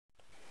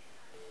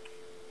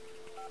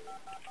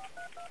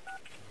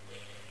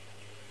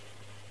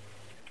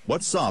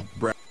What's up,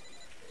 bruh?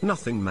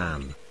 Nothing,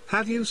 man.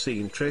 Have you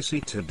seen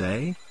Tracy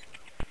today?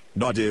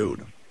 No,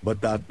 dude.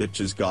 But that bitch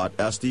has got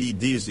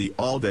STDZ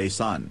all day,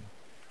 son.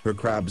 Her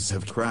crabs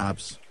have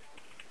crabs.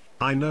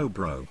 I know,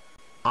 bro.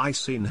 I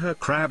seen her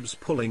crabs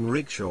pulling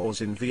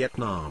rickshaws in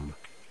Vietnam.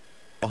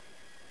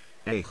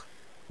 Hey.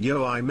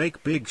 Yo, I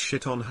make big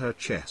shit on her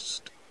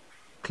chest.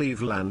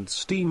 Cleveland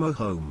Steamer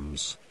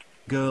Holmes.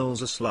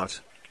 Girl's a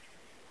slut.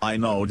 I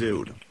know,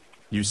 dude.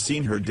 You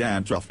seen her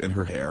dandruff in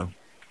her hair?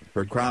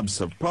 Her crabs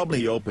have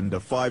probably opened a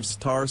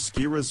 5-star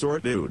ski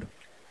resort, dude.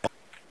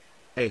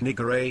 Hey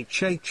nigger,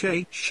 H.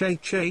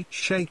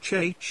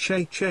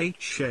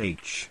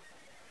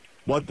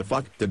 What the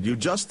fuck did you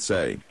just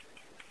say?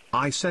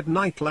 I said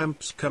night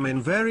lamps come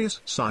in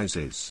various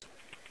sizes.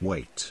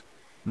 Wait.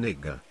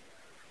 Nigger.